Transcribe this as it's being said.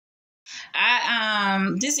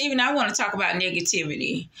This evening I want to talk about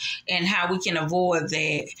negativity and how we can avoid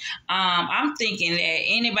that. I'm thinking that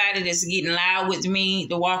anybody that's getting loud with me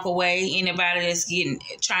to walk away, anybody that's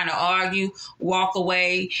trying to argue, walk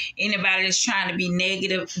away, anybody that's trying to be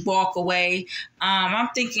negative, walk away. I'm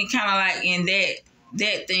thinking kind of like in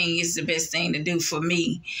that thing is the best thing to do for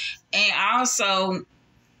me. And also,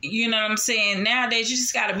 you know what I'm saying, nowadays you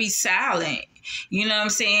just got to be silent. You know what I'm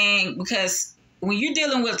saying? Because when you're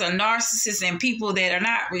dealing with a narcissist and people that are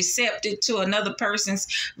not receptive to another person's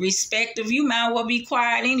perspective, you might well be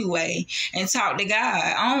quiet anyway and talk to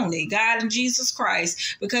God only, God and Jesus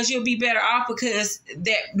Christ, because you'll be better off, because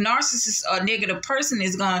that narcissist or negative person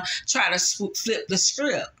is going to try to flip the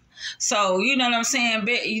script. So, you know what I'm saying?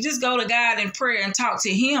 But you just go to God in prayer and talk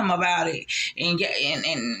to him about it, and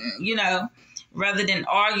you know, rather than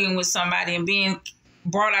arguing with somebody and being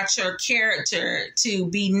brought out your character to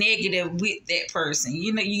be negative with that person.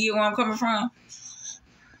 You know, you get where I'm coming from?